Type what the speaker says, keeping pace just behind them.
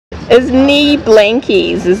Is knee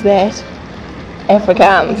blankies, is that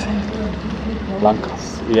Afrikaans?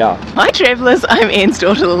 Blancas, yeah. Hi travellers, I'm Anne's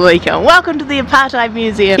daughter Lalika and welcome to the Apartheid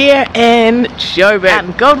Museum here in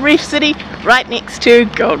Joburg, Gold Reef City, right next to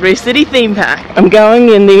Gold Reef City theme park. I'm going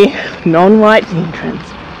in the non-white entrance.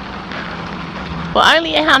 For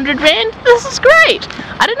only 100 rand, this is great.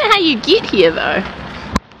 I don't know how you get here though.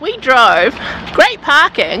 We drove, great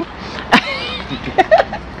parking.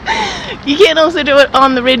 You can also do it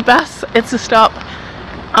on the red bus. It's a stop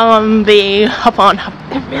on the hop on.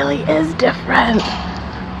 It really is different.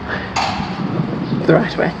 The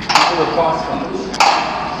right way.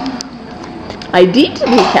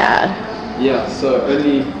 Identity card. Yeah, so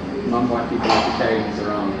only non-white people have to carry these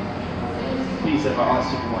around. Please, if I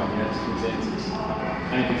asked you for one, you have to present it.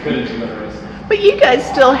 And if you couldn't, you got the rest. But you guys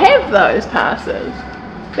still have those passes.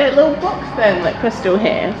 That little box thing that Crystal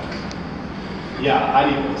has. Yeah, I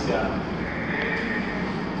need this, yeah.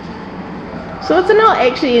 So it's not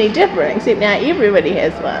actually any different, except now everybody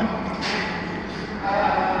has one.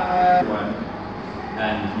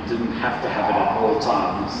 And you didn't have to have it at all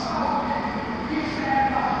times.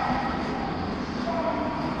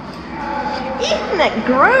 Ethnic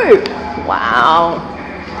group! Wow.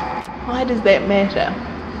 Why does that matter?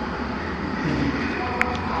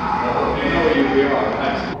 You know where you are,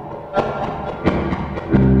 right?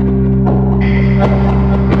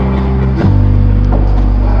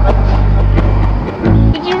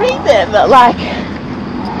 That like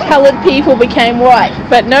coloured people became white,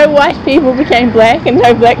 but no white people became black and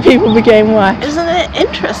no black people became white. Isn't it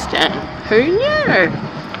interesting? Who knew?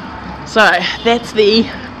 So that's the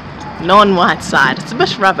non-white side. It's a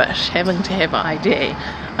bit rubbish having to have ID,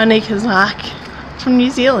 only because like from New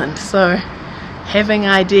Zealand, so having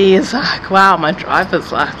ID is like, wow, my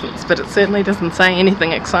driver's license, but it certainly doesn't say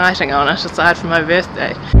anything exciting on it aside from my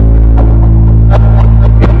birthday.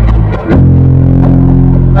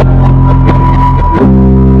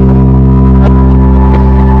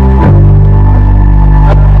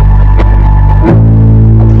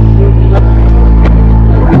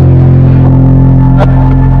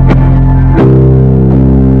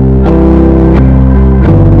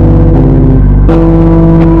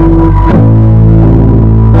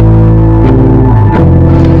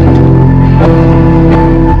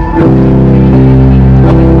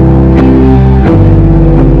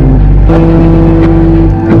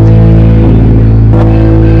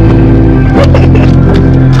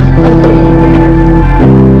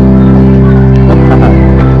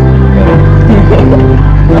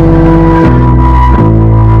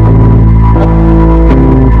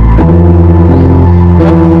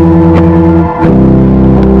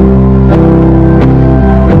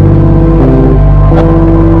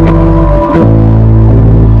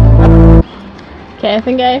 Okay, I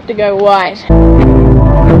think I have to go white.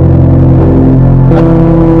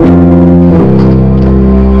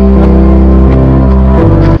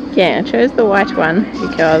 Okay, I chose the white one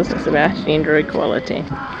because it's about gender equality.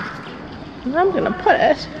 And I'm going to put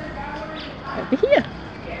it over here,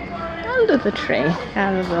 under the tree,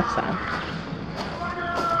 out of the sun.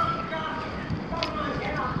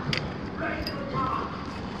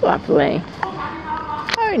 Lovely.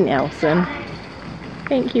 Oh, Nelson.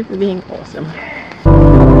 Thank you for being awesome.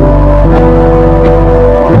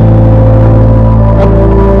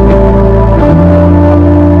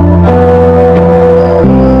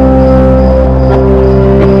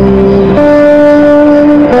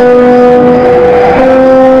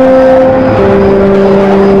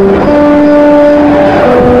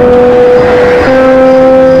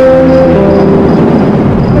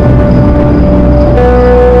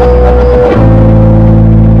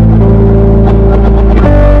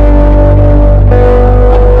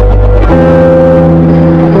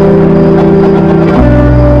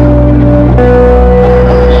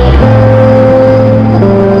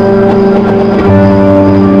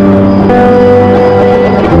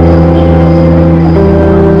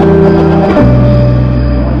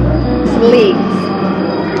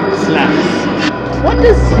 What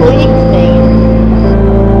does sleeves mean?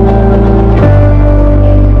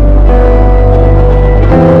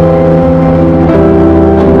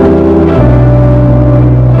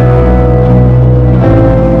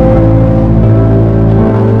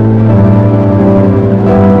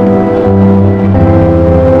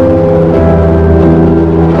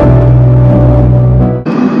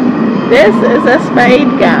 This is a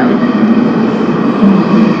spade gun.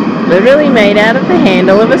 literally made out of the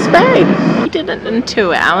handle of a spade. We did it in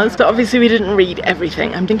 2 hours, so obviously we didn't read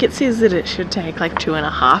everything. I think it says that it should take like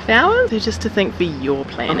 2.5 hours, so just to think for your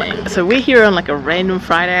planning. So we're here on like a random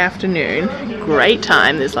Friday afternoon, great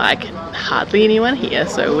time, there's like hardly anyone here,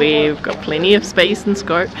 so we've got plenty of space and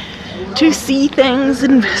scope to see things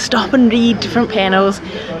and stop and read different panels.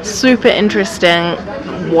 Super interesting.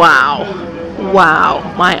 Wow,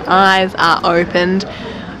 my eyes are opened.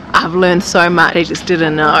 I've learned so much I just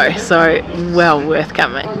didn't know, so well worth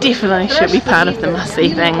coming. Definitely should be part of the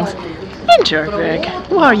must-see things in Joburg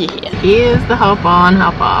while you're here. Here's the hop on,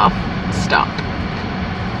 hop off, stop.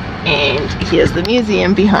 And here's the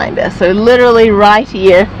museum behind us, so literally right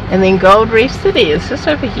here, and then Gold Reef City is just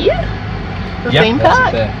over here, the theme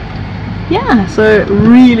park. Yeah, so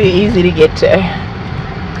really easy to get to.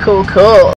 Cool.